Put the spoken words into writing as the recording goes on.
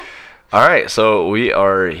All right, so we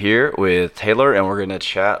are here with Taylor, and we're going to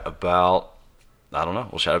chat about, I don't know,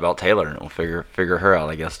 we'll chat about Taylor, and we'll figure her out,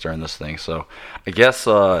 I guess, during this thing. So I guess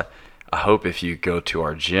I hope if you go to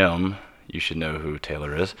our gym, you should know who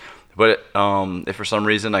Taylor is. But if for some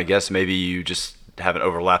reason, I guess maybe you just haven't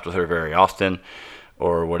overlapped with her very often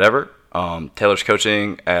or whatever, Taylor's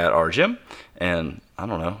coaching at our gym, and I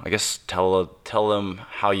don't know. I guess tell them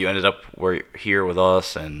how you ended up here with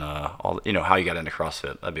us, and all how you got into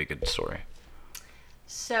CrossFit. That'd be a good story.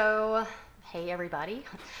 So, hey everybody.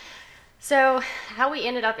 So, how we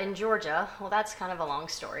ended up in Georgia, well, that's kind of a long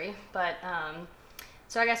story. But,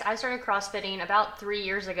 so I guess I started CrossFitting about 3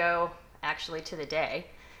 years ago, actually to the day,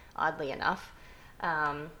 oddly enough.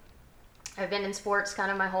 I've been in sports kind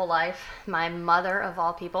of my whole life. My mother, of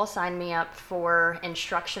all people, signed me up for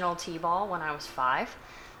instructional t-ball when I was 5.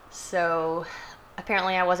 So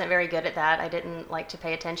apparently I wasn't very good at that. I didn't like to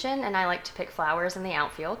pay attention, and I liked to pick flowers in the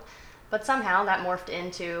outfield. But somehow that morphed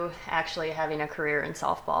into actually having a career in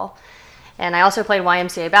softball. And I also played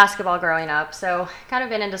YMCA basketball growing up, so kind of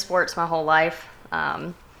been into sports my whole life.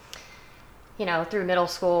 Through middle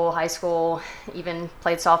school, high school, even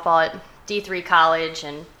played softball at D3 college.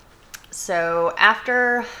 And so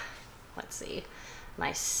after,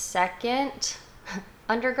 my second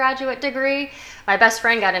undergraduate degree, my best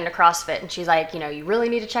friend got into CrossFit, and she's like, you really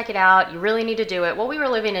need to check it out. You really need to do it. Well, we were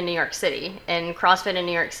living in New York City, and CrossFit in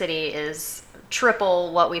New York City is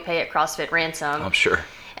triple what we pay at CrossFit Ransom. I'm sure.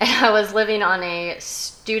 And I was living on a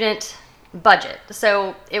student budget,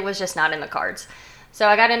 so it was just not in the cards. So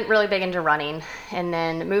I got really big into running, and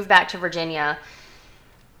then moved back to Virginia.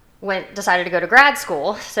 Decided to go to grad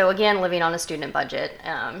school. So again, living on a student budget.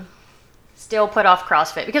 Still put off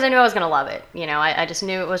CrossFit because I knew I was going to love it. I just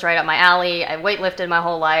knew it was right up my alley. I weightlifted my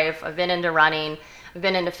whole life. I've been into running. I've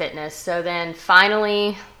been into fitness. So then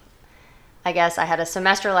finally, I guess I had a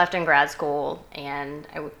semester left in grad school, and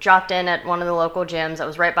I dropped in at one of the local gyms that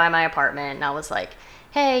was right by my apartment. And I was like,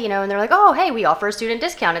 hey, and they're like, oh, hey, we offer a student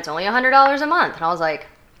discount. It's only $100 a month. And I was like,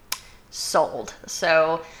 sold.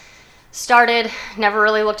 So started, never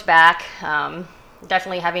really looked back.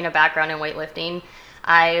 Definitely having a background in weightlifting.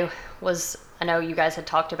 I know you guys had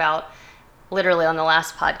talked about literally on the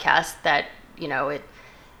last podcast that,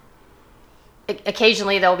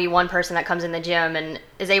 occasionally there'll be one person that comes in the gym and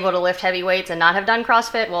is able to lift heavy weights and not have done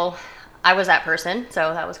CrossFit. Well, I was that person.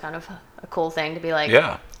 So that was kind of a cool thing to be like,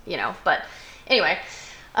 yeah, but anyway,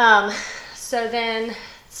 so then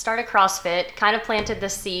started CrossFit, kind of planted the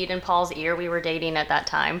seed in Paul's ear. We were dating at that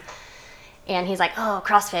time. And he's like, oh,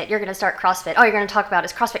 CrossFit, you're going to start CrossFit. Oh, you're going to talk about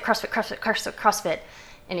is CrossFit.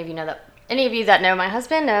 Any of you that know my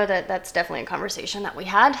husband know that that's definitely a conversation that we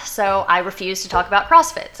had. So I refused to talk about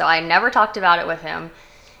CrossFit. So I never talked about it with him.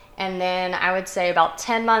 And then I would say about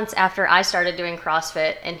 10 months after I started doing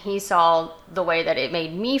CrossFit and he saw the way that it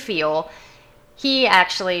made me feel, he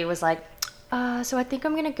actually was like, so I think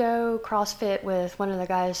I'm going to go CrossFit with one of the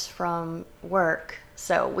guys from work.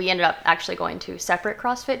 So we ended up actually going to separate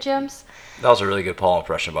CrossFit gyms. That was a really good Paul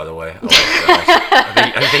impression, by the way.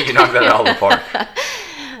 I think you knocked that out of the park.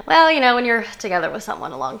 Well, when you're together with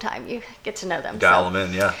someone a long time, you get to know them. Dial them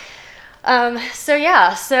in, yeah.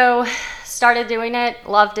 So started doing it,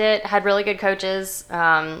 loved it, had really good coaches.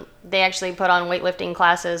 They actually put on weightlifting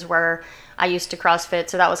classes where I used to CrossFit,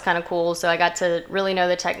 so that was kind of cool. So I got to really know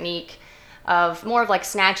the technique of more of like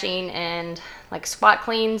snatching and like squat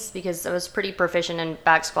cleans because I was pretty proficient in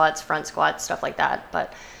back squats, front squats, stuff like that.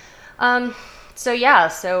 But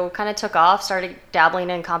so kind of took off, started dabbling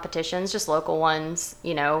in competitions, just local ones.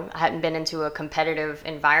 I hadn't been into a competitive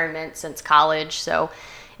environment since college, so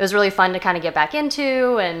it was really fun to kind of get back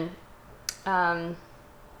into. And then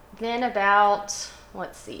about, I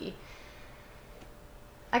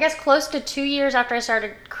guess close to 2 years after I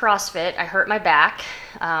started CrossFit, I hurt my back.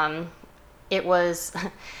 It was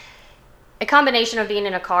a combination of being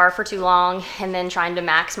in a car for too long and then trying to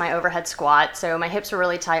max my overhead squat. So my hips were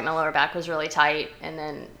really tight, my lower back was really tight, and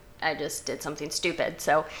then I just did something stupid.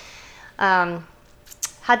 So had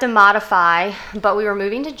to modify, but we were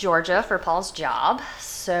moving to Georgia for Paul's job.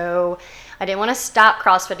 So I didn't want to stop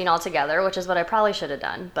CrossFitting altogether, which is what I probably should have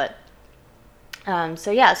done. But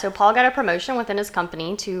so Paul got a promotion within his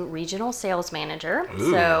company to regional sales manager.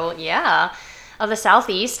 Ooh. So yeah, of the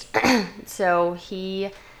Southeast. So he,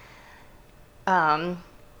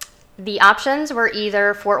 the options were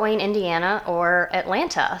either Fort Wayne, Indiana, or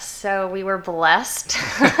Atlanta. So we were blessed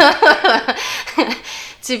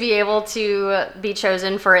to be able to be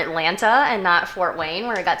chosen for Atlanta and not Fort Wayne,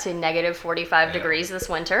 where it got to negative 45 degrees this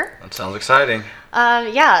winter. That sounds exciting.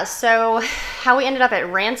 So how we ended up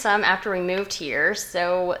at Ransom after we moved here.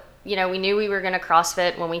 So we knew we were going to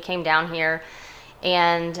CrossFit when we came down here.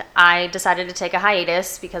 And I decided to take a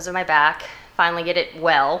hiatus because of my back, finally get it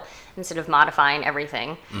well instead of modifying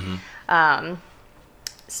everything.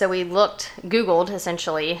 So we Googled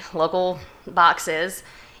essentially local boxes,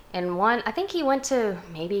 and I think he went to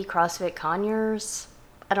maybe CrossFit Conyers.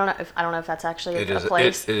 I don't know if that's actually a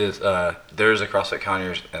place. It is. There's a CrossFit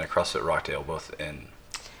Conyers and a CrossFit Rockdale, both in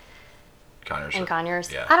Conyers. In Conyers?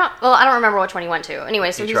 Yeah. I don't remember which one he went to.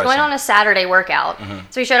 Anyway, so he's going on a Saturday workout.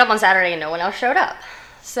 So he showed up on Saturday and no one else showed up.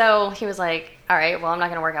 So he was like, all right, well, I'm not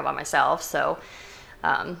going to work out by myself. So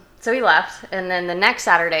he left. And then the next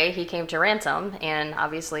Saturday he came to Ransom, and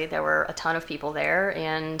obviously there were a ton of people there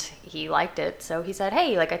and he liked it. So he said,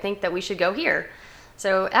 hey, I think that we should go here.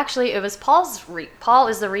 So actually it was Paul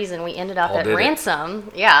is the reason we ended up at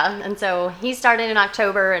Ransom. Yeah. And so he started in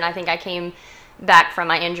October, and I think I came back from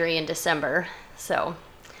my injury in December. So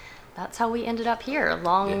that's how we ended up here.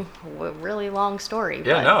 Really long story.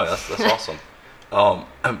 Yeah, no, that's awesome.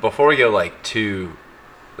 Before we go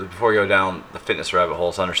down the fitness rabbit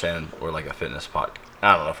holes, understand we're like a fitness I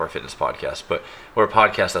don't know if we're a fitness podcast, but we're a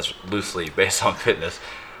podcast that's loosely based on fitness.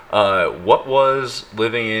 What was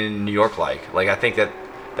living in New York like? I think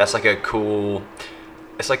that's like a cool.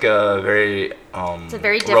 It's like a very. It's a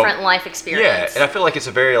very different life experience. Yeah, and I feel like it's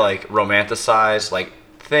a very romanticized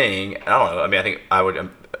thing. I don't know. I mean, I think I would.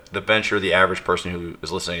 The venture, the average person who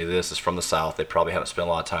is listening to this is from the South. They probably haven't spent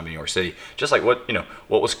a lot of time in New York City. Just what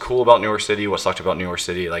was cool about New York City, what sucked about New York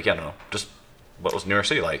City. I don't know. Just what was New York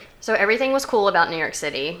City like? So everything was cool about New York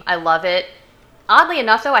City. I love it. Oddly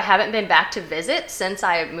enough, though, I haven't been back to visit since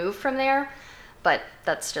I moved from there. But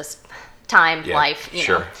that's just time, life,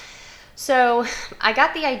 sure. know. So I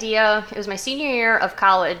got the idea. It was my senior year of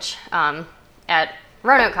college at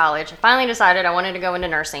Roanoke College. I finally decided I wanted to go into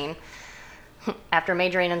nursing. After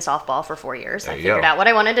majoring in softball for 4 years, I figured out what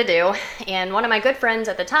I wanted to do. And one of my good friends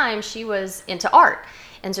at the time, she was into art.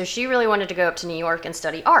 And so she really wanted to go up to New York and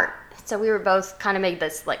study art. So we were both kind of made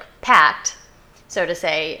this pact, so to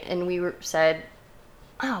say. And we said,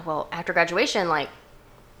 oh, well, after graduation,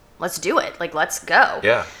 let's do it. Let's go.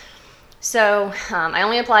 Yeah. So I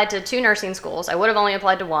only applied to 2 nursing schools. I would have only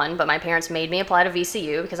applied to 1, but my parents made me apply to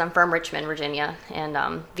VCU because I'm from Richmond, Virginia. And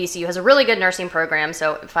VCU has a really good nursing program.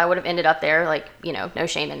 So if I would have ended up there, no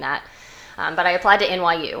shame in that. But I applied to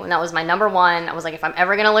NYU, and that was my number 1. I was like, if I'm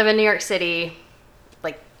ever going to live in New York City,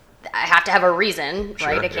 I have to have a reason, sure,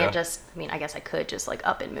 right? I can't I guess I could just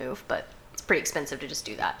up and move, but it's pretty expensive to just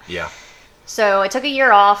do that. Yeah. So I took a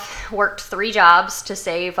year off, worked 3 jobs to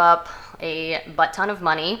save up a butt ton of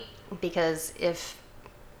money. Because if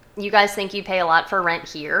you guys think you pay a lot for rent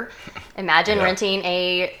here, imagine renting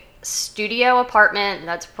a studio apartment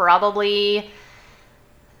that's probably,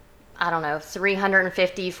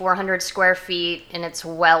 350, 400 square feet, and it's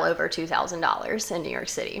well over $2,000 in New York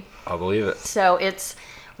City. I believe it. So it's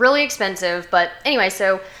really expensive. But anyway,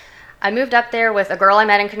 so I moved up there with a girl I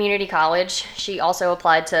met in community college. She also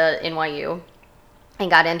applied to NYU and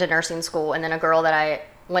got into nursing school. And then a girl that I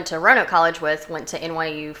went to Roanoke College with went to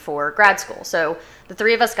NYU for grad school. So the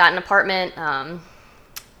 3 of us got an apartment,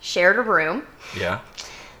 shared a room. Yeah.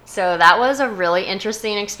 So that was a really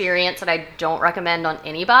interesting experience that I don't recommend on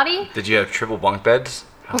anybody. Did you have triple bunk beds?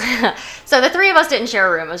 So the 3 of us didn't share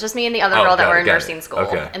a room. It was just me and the other girl that were in nursing school.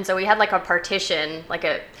 Okay. And so we had a partition, like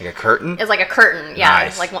a curtain? It's like a curtain, yeah.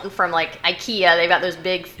 Nice. Like one from IKEA. They've got those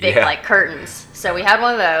big, thick curtains. So we had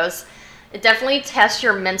one of those. It definitely tests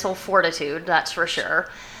your mental fortitude, that's for sure.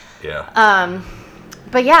 Yeah.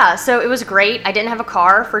 But yeah, so it was great. I didn't have a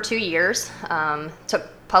car for 2 years. Took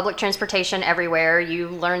public transportation everywhere. You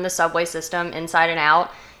learn the subway system inside and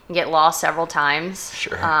out. You get lost several times.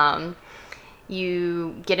 Sure.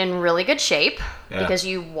 You get in really good shape because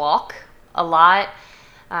you walk a lot.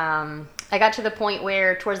 I got to the point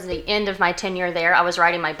where towards the end of my tenure there, I was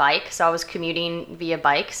riding my bike. So I was commuting via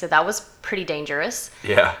bike. So that was pretty dangerous.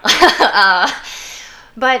 Yeah.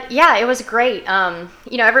 But yeah, it was great.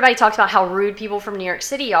 Everybody talks about how rude people from New York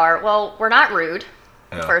City are. Well, we're not rude,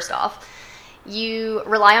 first off. You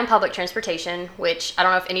rely on public transportation, which I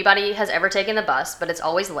don't know if anybody has ever taken the bus, but it's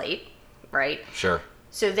always late, right? Sure.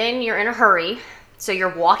 So then you're in a hurry. So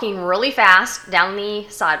you're walking really fast down the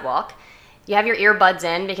sidewalk. You have your earbuds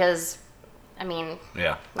in because,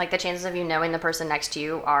 the chances of you knowing the person next to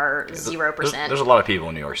you are 0%. There's a lot of people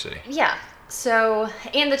in New York City. Yeah. So,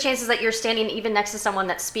 and the chances that you're standing even next to someone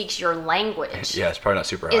that speaks your language. Yeah, it's probably not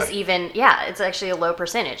super high. Is even, it's actually a low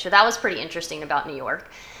percentage. So that was pretty interesting about New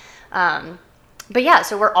York. But yeah,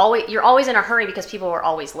 so you're always in a hurry because people are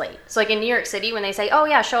always late. So in New York City, when they say, oh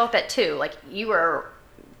yeah, show up at 2, you are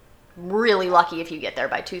really lucky if you get there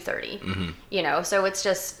by 2:30. So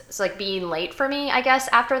it's like being late for me, I guess,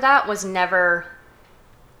 after that was never,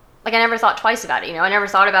 like, I never thought twice about it. I never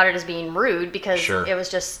thought about it as being rude because Sure. it's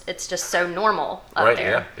just so normal up Right,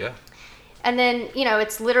 there. yeah. And then,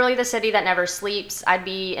 it's literally the city that never sleeps. I'd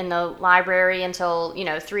be in the library until,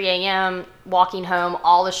 3 a.m., walking home.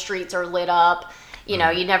 All the streets are lit up. You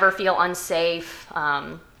never feel unsafe.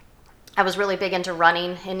 I was really big into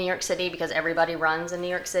running in New York City because everybody runs in New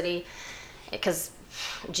York City. Because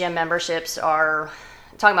gym memberships are,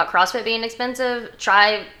 talking about CrossFit being expensive,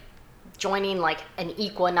 try joining like an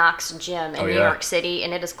Equinox gym in New York City,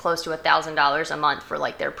 and it is close to $1,000 a month for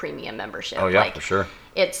like their premium membership. Oh yeah, like, for sure.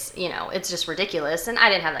 It's, it's just ridiculous. And I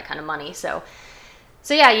didn't have that kind of money. So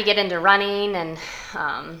yeah, you get into running, and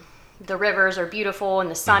the rivers are beautiful,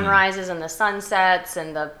 and the sunrises and the sunsets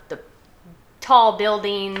and the tall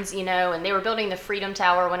buildings, and they were building the Freedom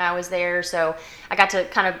Tower when I was there. So I got to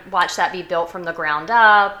kind of watch that be built from the ground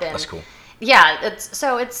up. And that's cool. Yeah. It's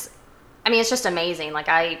just amazing. Like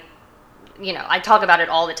I talk about it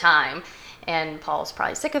all the time. And Paul's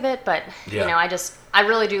probably sick of it, but I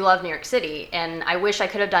really do love New York City, and I wish I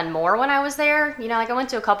could have done more when I was there. Like I went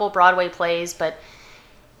to a couple Broadway plays, but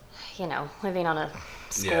living on a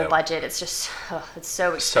school budget, it's just it's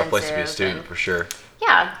so expensive. It's a tough place to be a student, for sure.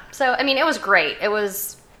 Yeah, so it was great. It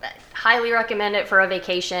was highly recommend it for a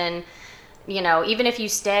vacation. Even if you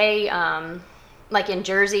stay like in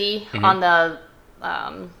Jersey on the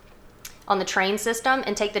train system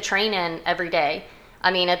and take the train in every day.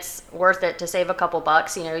 It's worth it to save a couple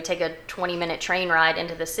bucks. You take a 20-minute train ride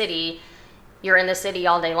into the city. You're in the city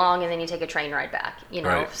all day long, and then you take a train ride back.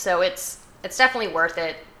 Right. So it's definitely worth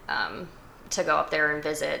it to go up there and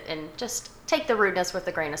visit, and just take the rudeness with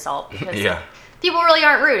a grain of salt, because people really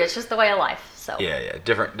aren't rude. It's just the way of life. So yeah,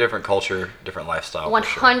 different culture, different lifestyle.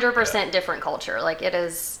 100% different culture. Like it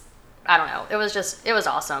is. I don't know. It was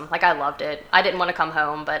awesome. Like I loved it. I didn't want to come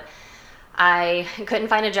home, but I couldn't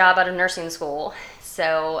find a job out of nursing school.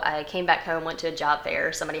 So I came back home, went to a job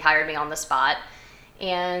fair. Somebody hired me on the spot,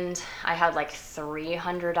 and I had like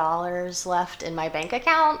 $300 left in my bank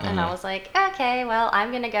account. And I was like, okay, well,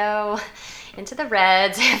 I'm going to go into the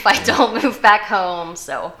reds if I don't move back home.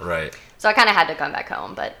 So I kind of had to come back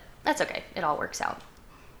home, but that's okay. It all works out.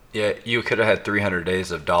 Yeah, you could have had 300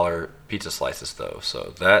 days of dollar pizza slices, though.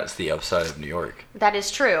 So that's the upside of New York. That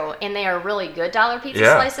is true. And they are really good dollar pizza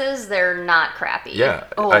slices. They're not crappy. Yeah,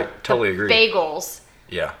 I totally agree. Bagels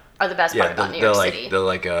are the best part about New York City.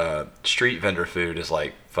 The street vendor food is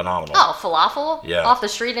like phenomenal. Oh, falafel? Yeah. Off the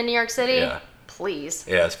street in New York City? Yeah. Please.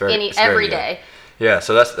 Yeah, it's very every good. day. Yeah,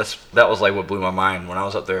 so that was like what blew my mind when I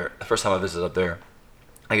was up there. The first time I visited up there,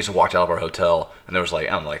 I just walked out of our hotel, and there was like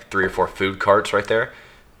 3 or 4 food carts right there.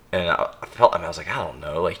 And I was like, I don't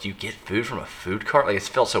know, like, do you get food from a food cart? Like, it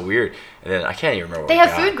felt so weird. And then I can't even remember what they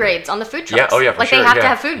have food grades on the food trucks. Yeah, oh yeah, for sure. They have to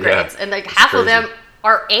have food grades, and like half of them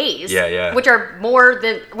are A's. Yeah. Which are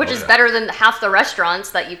is better than half the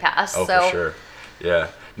restaurants that you pass. Oh, so. for sure. Yeah.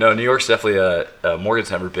 No, New York's definitely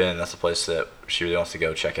Morgan's never been. That's a place that she really wants to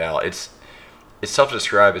go check out. It's tough to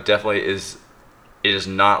describe. It definitely is. It is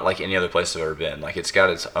not like any other place I've ever been. Like, it's got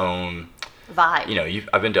its own vibe.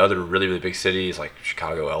 I've been to other really, really big cities like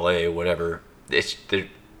Chicago, LA, whatever. It's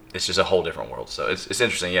just a whole different world. So it's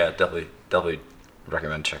interesting. Yeah, definitely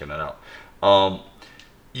recommend checking that out.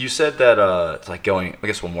 You said that it's like going. I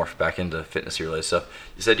guess we'll morph back into fitness related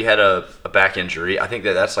stuff. You said you had a back injury. I think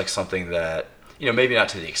that's like something that maybe not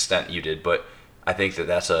to the extent you did, but I think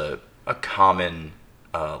that's a common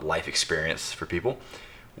life experience for people.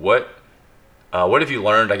 What have you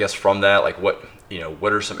learned, I guess, from that? Like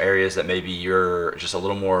what are some areas that maybe you're just a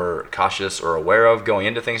little more cautious or aware of going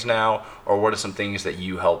into things now? Or what are some things that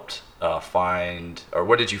you helped find, or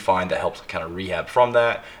what did you find that helped kind of rehab from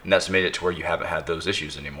that, and that's made it to where you haven't had those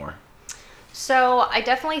issues anymore? So I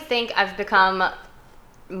definitely think I've become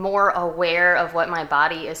more aware of what my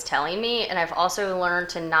body is telling me, and I've also learned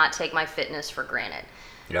to not take my fitness for granted.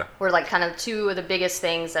 Yeah. Were like kind of two of the biggest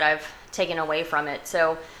things that I've taken away from it.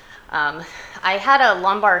 So I had a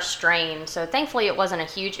lumbar strain, so thankfully it wasn't a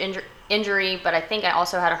huge injury, but I think I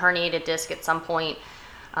also had a herniated disc at some point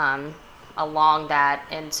along that.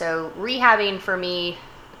 And so rehabbing for me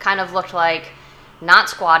kind of looked like not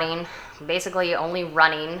squatting, basically only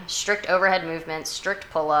running, strict overhead movements, strict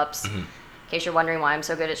pull-ups. In case you're wondering why I'm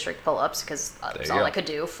so good at strict pull-ups, because that's all I could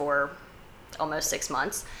do for almost 6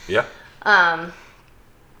 months. Yeah.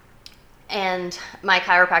 And my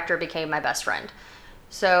chiropractor became my best friend.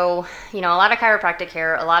 So, a lot of chiropractic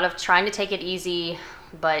care, a lot of trying to take it easy,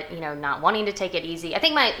 but, not wanting to take it easy. I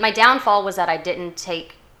think my downfall was that I didn't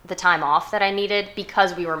take the time off that I needed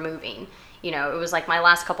because we were moving. it was like my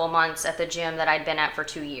last couple months at the gym that I'd been at for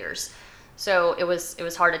 2 years. So it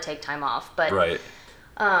was hard to take time off. But Right.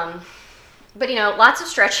 but lots of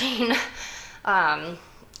stretching,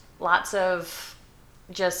 lots of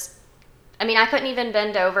just, I couldn't even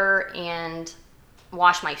bend over and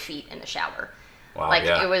wash my feet in the shower. Wow. Like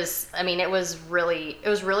yeah. it was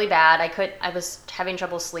really bad. I was having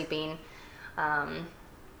trouble sleeping.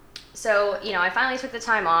 So, I finally took the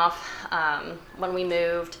time off, when we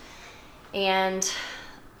moved, and,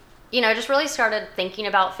 just really started thinking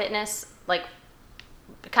about fitness, like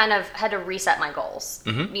kind of had to reset my goals,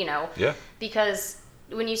 Yeah. because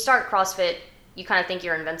when you start CrossFit, you kind of think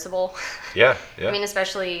you're invincible. Yeah. Yeah.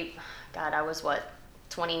 Especially, God, I was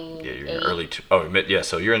 28? Yeah, you're in your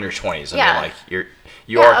so you're in your 20s. Yeah. Like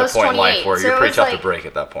you are I at was the point in life 28, where so you're it pretty was tough to like- break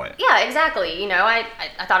at that point. Yeah, exactly. I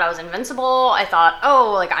thought I was invincible. I thought,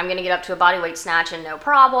 I'm going to get up to a bodyweight snatch and no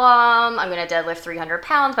problem. I'm going to deadlift 300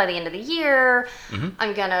 pounds by the end of the year.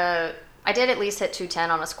 I did at least hit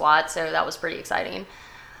 210 on a squat, so that was pretty exciting.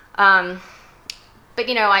 But,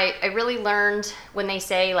 I really learned when they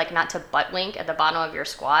say, like, not to butt wink at the bottom of your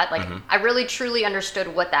squat. Like, I really truly understood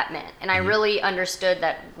what that meant. And I really understood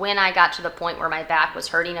that when I got to the point where my back was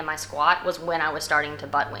hurting in my squat was when I was starting to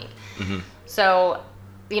butt wink. So,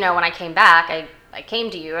 when I came back, I came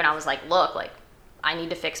to you and I was like, look, like, I need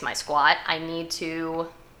to fix my squat. I need to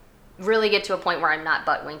really get to a point where I'm not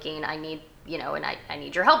butt winking. I need, and I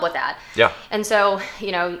need your help with that. Yeah. And so,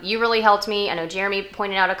 you really helped me. I know Jeremy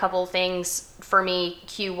pointed out a couple of things for me,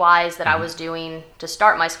 cue-wise, that I was doing to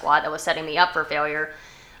start my squat that was setting me up for failure.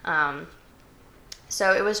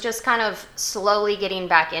 So it was just kind of slowly getting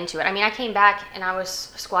back into it. I came back and I was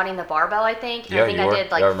squatting the barbell, I think. And Yeah, I think you I were.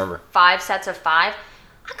 did like Yeah, I remember. 5 sets of 5.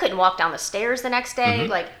 I couldn't walk down the stairs the next day.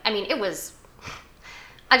 It was,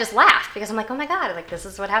 I just laughed because I'm like, oh my God, like this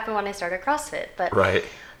is what happened when I started CrossFit.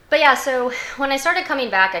 But yeah, so when I started coming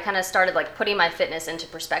back, I kind of started like putting my fitness into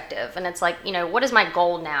perspective. And it's like, what is my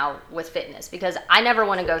goal now with fitness? Because I never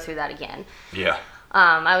want to go through that again. Yeah.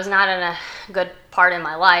 I was not in a good part in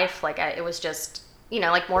my life. Like it was just,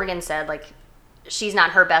 like Morgan said, like she's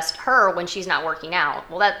not her best her when she's not working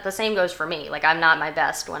out. Well, the same goes for me. Like I'm not my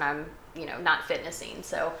best when I'm, not fitnessing.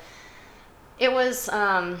 So it was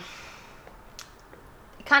kind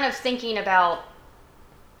of thinking about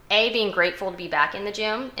being grateful to be back in the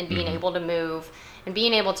gym and being able to move and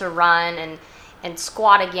being able to run and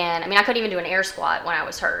squat again. I couldn't even do an air squat when I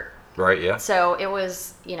was hurt. Right. Yeah. So it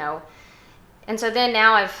was, and so then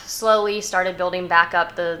now I've slowly started building back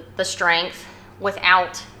up the strength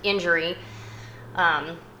without injury,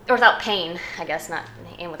 or without pain, I guess, not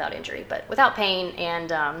and without injury, but without pain.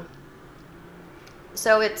 And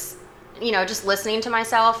so it's, just listening to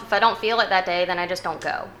myself. If I don't feel it that day, then I just don't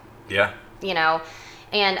go. Yeah.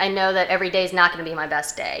 And I know that every day is not going to be my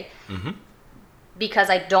best day because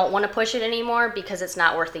I don't want to push it anymore because it's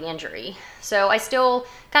not worth the injury. So I still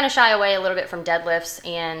kind of shy away a little bit from deadlifts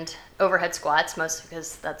and overhead squats, mostly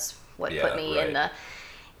because that's what put me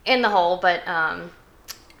in the hole. But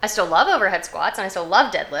I still love overhead squats and I still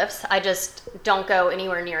love deadlifts. I just don't go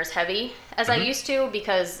anywhere near as heavy as I used to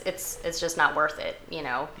because it's just not worth it,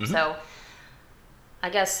 So I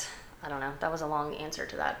guess, I don't know, that was a long answer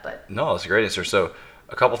to that, but No, it's a great answer. So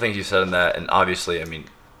a couple things you said in that, and obviously,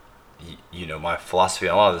 my philosophy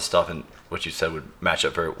on a lot of this stuff and what you said would match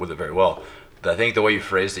up with it very well. But I think the way you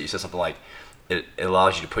phrased it, you said something like, it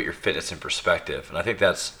allows you to put your fitness in perspective. And I think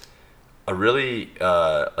that's a really,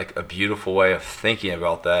 like a beautiful way of thinking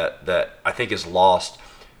about that I think is lost.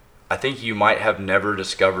 I think you might have never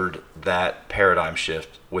discovered that paradigm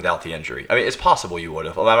shift without the injury. It's possible you would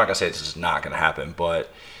have. I'm not going to say this is not going to happen, but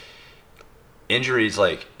injuries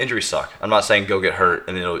suck. I'm not saying go get hurt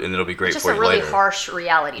and it'll be great just for a you really later. harsh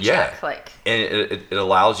reality check. Like, and it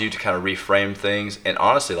allows you to kind of reframe things, and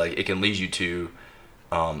honestly, like it can lead you to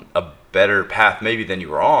a better path maybe than you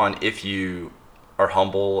were on if you are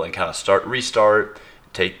humble and kind of restart,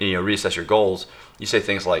 reassess your goals. You say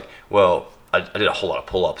things like, well, I did a whole lot of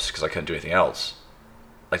pull-ups because I couldn't do anything else.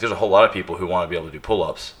 Like there's a whole lot of people who want to be able to do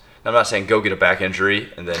pull-ups. Now, I'm not saying go get a back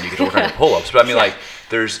injury and then you get to work on your pull-ups, but like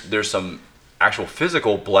there's some actual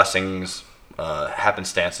physical blessings,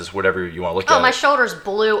 happenstances, whatever you want to look at. Oh, my shoulders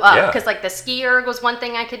blew up because Yeah. like the ski erg was one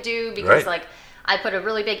thing I could do because Right. like I put a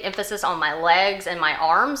really big emphasis on my legs and my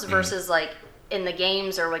arms versus like in the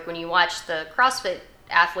games or like when you watch the CrossFit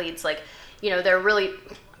athletes, like, they're really,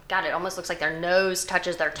 God, it almost looks like their nose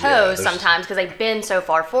touches their toes there's- sometimes because they bend so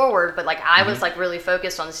far forward. But like I was like really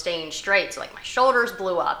focused on staying straight. So like my shoulders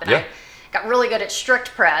blew up and Yeah. I got really good at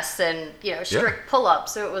strict press and, strict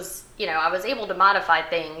pull-ups. So it was, I was able to modify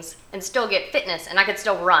things and still get fitness and I could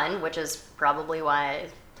still run, which is probably why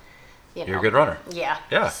you know. You're a good runner. Yeah.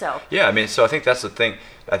 Yeah. So. Yeah, I mean, so I think that's the thing.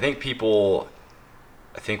 I think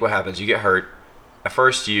what happens, you get hurt. At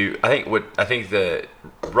first, I think the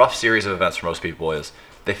rough series of events for most people is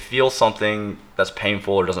they feel something that's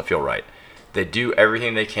painful or doesn't feel right. They do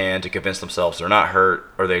everything they can to convince themselves they're not hurt,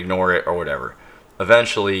 or they ignore it or whatever.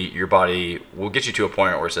 Eventually, your body will get you to a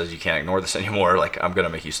point where it says you can't ignore this anymore. Like, I'm going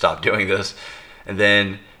to make you stop doing this. And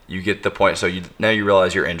then you get the point. So now you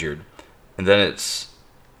realize you're injured. And then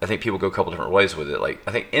I think people go a couple different ways with it. Like,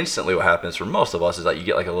 I think instantly what happens for most of us is that you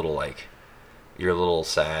get like a little like, you're a little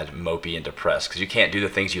sad, mopey, and depressed because you can't do the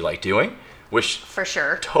things you like doing, which for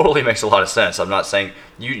sure totally makes a lot of sense. I'm not saying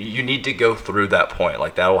you need to go through that point.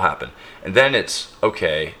 Like, that will happen. And then it's,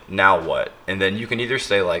 okay, now what? And then you can either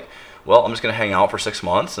say like, well, I'm just going to hang out for 6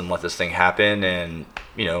 months and let this thing happen and,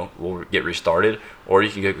 we'll get restarted. Or you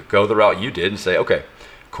can go the route you did and say, okay,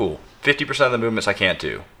 cool, 50% of the movements I can't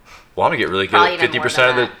do. Well, I'm going to get really good at 50%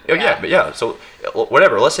 of the... Oh, yeah, but yeah. So,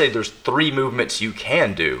 whatever. Let's say there's 3 movements you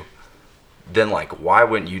can do. Then, like, why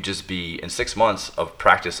wouldn't you just be, in 6 months of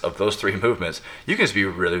practice of those 3 movements, you can just be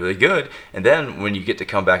really, really good. And then when you get to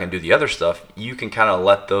come back and do the other stuff, you can kind of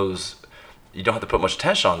let those... You don't have to put much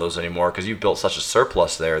attention on those anymore because you've built such a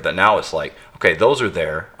surplus there that now it's like, okay, those are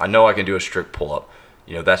there. I know I can do a strict pull-up.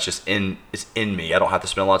 That's just it's in me. I don't have to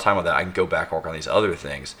spend a lot of time on that. I can go back and work on these other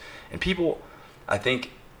things. And people, I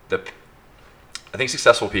think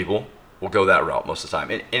successful people will go that route most of the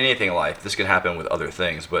time. In anything in life, this can happen with other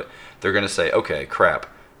things, but they're going to say, okay, crap,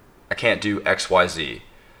 I can't do X, Y, Z.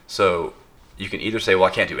 So you can either say, well,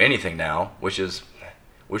 I can't do anything now, which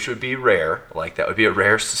would be rare. Like, that would be a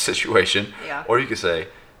rare situation. Yeah. Or you could say,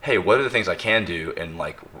 hey, what are the things I can do? And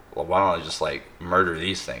like, well, why don't I just like murder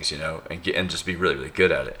these things, and just be really, really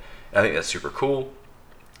good at it. And I think that's super cool.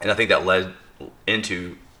 And I think that led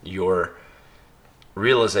into your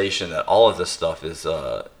realization that all of this stuff is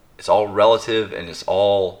it's all relative, and it's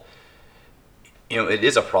all, it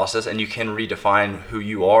is a process, and you can redefine who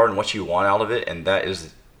you are and what you want out of it, and that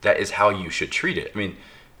is how you should treat it. I mean,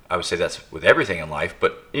 I would say that's with everything in life,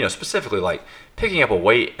 but specifically like picking up a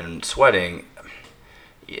weight and sweating,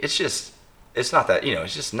 it's not that,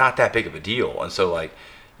 it's just not that big of a deal. And so, like,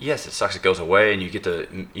 yes, it sucks it goes away, and you get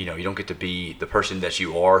to, you don't get to be the person that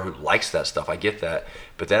you are who likes that stuff. I get that.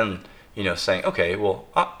 But then, saying, okay, well,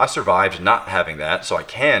 I survived not having that, so I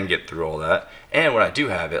can get through all that. And when I do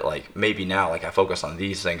have it, like, maybe now, like, I focus on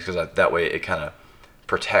these things because that way it kind of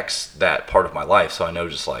protects that part of my life. So I know,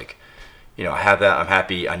 just like, I have that, I'm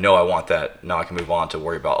happy, I know I want that, now I can move on to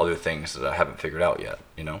worry about other things that I haven't figured out yet,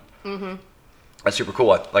 Mm-hmm. That's super cool.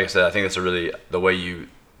 Like I said, I think the way you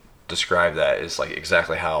describe that is like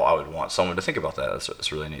exactly how I would want someone to think about that.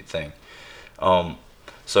 That's a really neat thing.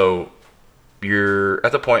 So you're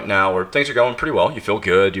at the point now where things are going pretty well. You feel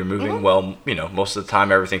good. You're moving Mm-hmm. well. Most of the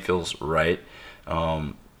time everything feels right.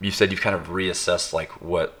 You said you've kind of reassessed like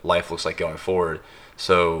what life looks like going forward.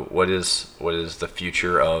 So what is the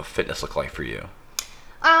future of fitness look like for you?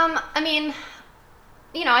 I mean,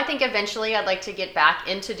 I think eventually I'd like to get back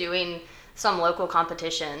into doing some local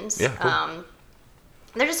competitions. Yeah, cool.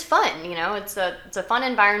 They're just fun, it's a fun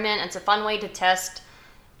environment. It's a fun way to test,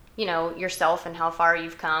 yourself and how far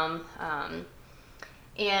you've come.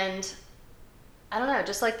 And I don't know,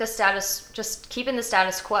 just like just keeping the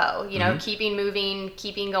status quo, Mm-hmm. keeping moving,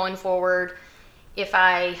 keeping going forward. If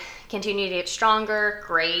I continue to get stronger,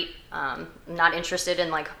 great. I'm not interested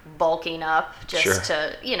in like bulking up just Sure.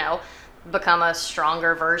 to, become a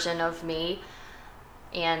stronger version of me.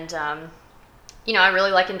 And, I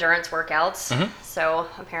really like endurance workouts. Mm-hmm. So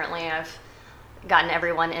apparently I've gotten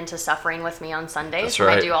everyone into suffering with me on Sundays. That's when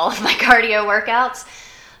right. I do all of my cardio workouts.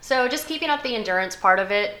 So just keeping up the endurance part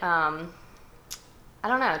of it. I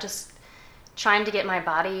don't know, just trying to get my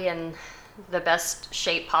body in the best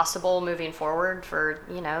shape possible moving forward for,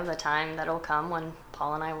 the time that'll come when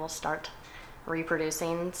Paul and I will start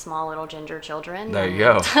reproducing small little ginger children. There you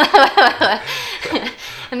go.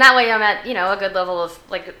 And that way I'm at, a good level of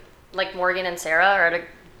like Morgan and Sarah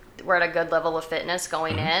we're at a good level of fitness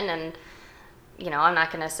going Mm-hmm. in, and I'm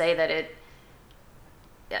not going to say that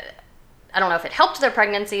I don't know if it helped their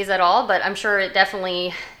pregnancies at all, but I'm sure it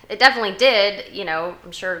definitely did.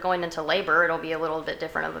 I'm sure going into labor it'll be a little bit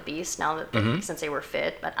different of a beast now that Mm-hmm. since they were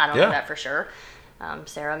fit, but I don't Yeah. know that for sure.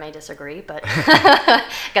 Sarah may disagree, but I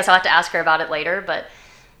guess I'll have to ask her about it later. But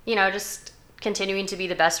just continuing to be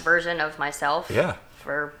the best version of myself. Yeah.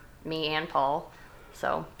 For me and Paul.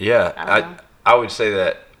 So Yeah, I don't know. I would say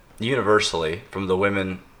that universally, from the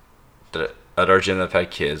women at our gym that have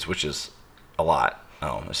had kids, which is a lot.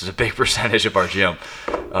 This is a big percentage of our gym.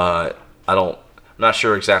 I'm not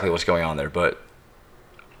sure exactly what's going on there, but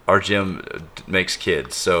our gym makes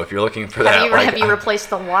kids. So if you're looking for that, have you replaced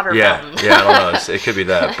the water fountain? Yeah, I don't know. It could be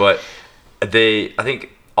that, but I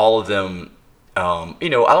think all of them. I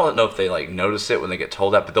don't know if they like notice it when they get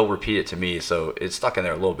told that, but they'll repeat it to me, so it's stuck in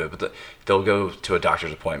there a little bit. But they'll go to a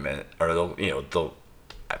doctor's appointment, or they'll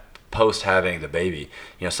post having the baby.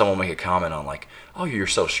 Someone will make a comment on like, "Oh, you're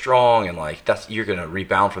so strong," and like you're gonna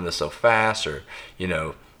rebound from this so fast, or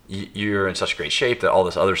you're in such great shape that all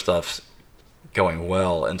this other stuff's going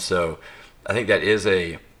well. And so I think that it's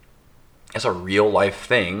a real life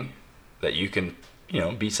thing that you can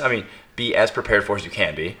be as prepared for as you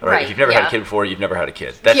can be, right? If you've never had a kid before, you've never had a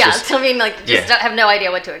kid. That's have no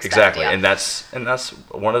idea what to expect. Exactly, yeah. and that's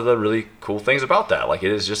one of the really cool things about that. Like,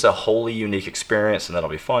 it is just a wholly unique experience, and that'll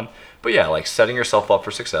be fun. But yeah, like setting yourself up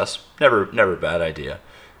for success, never a bad idea.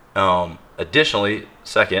 Additionally,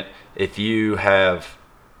 second, if you have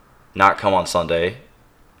not come on Sunday,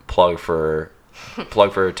 plug for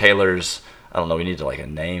Taylor's. I don't know. We need to like a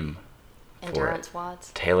name. Endurance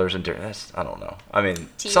WODs. Taylor's endurance. I don't know. I mean,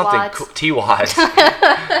 T-WODs. something T-WODs.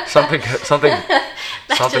 something.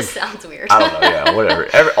 That just sounds weird. I don't know. Yeah, whatever.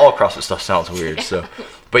 All across the stuff sounds weird. So,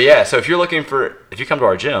 but yeah. So if you come to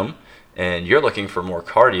our gym and you're looking for more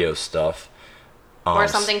cardio stuff, or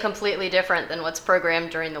something completely different than what's programmed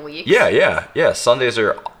during the week. Yeah. Sundays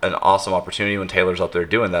are an awesome opportunity when Taylor's up there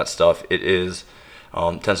doing that stuff. It is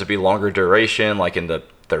tends to be longer duration, like in the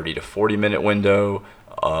 30 to 40 minute window.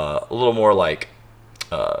 A little more like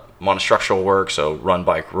monostructural work, so run,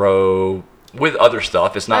 bike, row, with other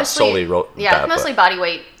stuff. It's not solely mostly body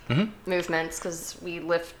weight movements, because we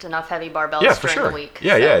lift enough heavy barbells during the week.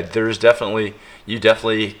 Yeah. There's definitely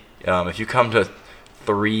if you come to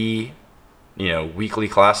 3 weekly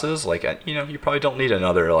classes, like you probably don't need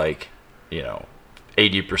another 80%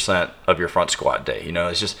 of your front squat day.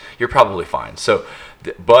 It's just, you're probably fine. So,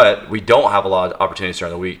 but we don't have a lot of opportunities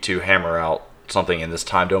during the week to hammer out something in this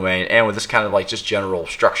time domain and with this kind of like just general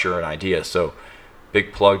structure and idea. So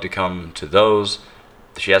big plug to come to those.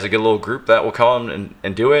 She has a good little group that will come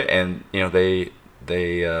and do it, and they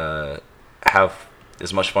have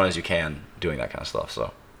as much fun as you can doing that kind of stuff.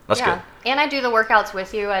 So that's good. And I do the workouts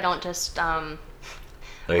with you. I don't just write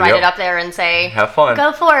it up there and say, have fun,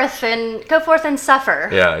 go forth and suffer.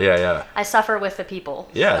 Yeah. I suffer with the people.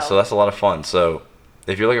 Yeah, so that's a lot of fun. So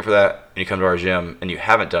if you're looking for that and you come to our gym and you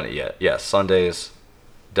haven't done it yet, yes, Sundays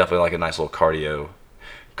definitely like a nice little cardio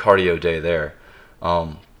day there.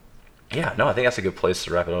 I think that's a good place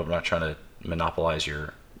to wrap it up. I'm not trying to monopolize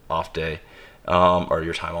your off day or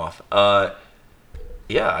your time off. I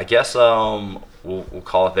guess we'll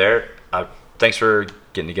call it there. Thanks for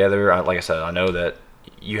getting together. Like I said, I know that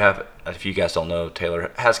you have, if you guys don't know,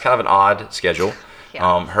 Taylor has kind of an odd schedule.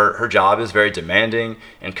 Yeah. Her job is very demanding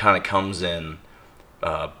and kind of comes in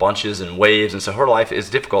bunches and waves, and so her life is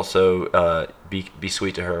difficult. So be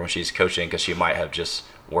sweet to her when she's coaching, because she might have just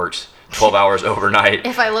worked 12 hours overnight.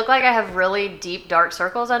 If I look like I have really deep dark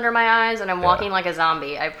circles under my eyes and I'm walking like a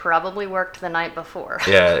zombie, I probably worked the night before.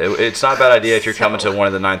 Yeah, it's not a bad idea if you're coming to one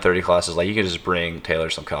of the 9:30 classes. Like, you can just bring Taylor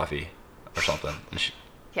some coffee or something.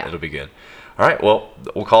 It'll be good. All right, well,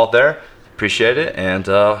 we'll call it there. Appreciate it, and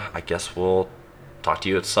I guess we'll talk to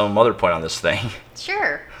you at some other point on this thing.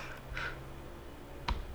 Sure.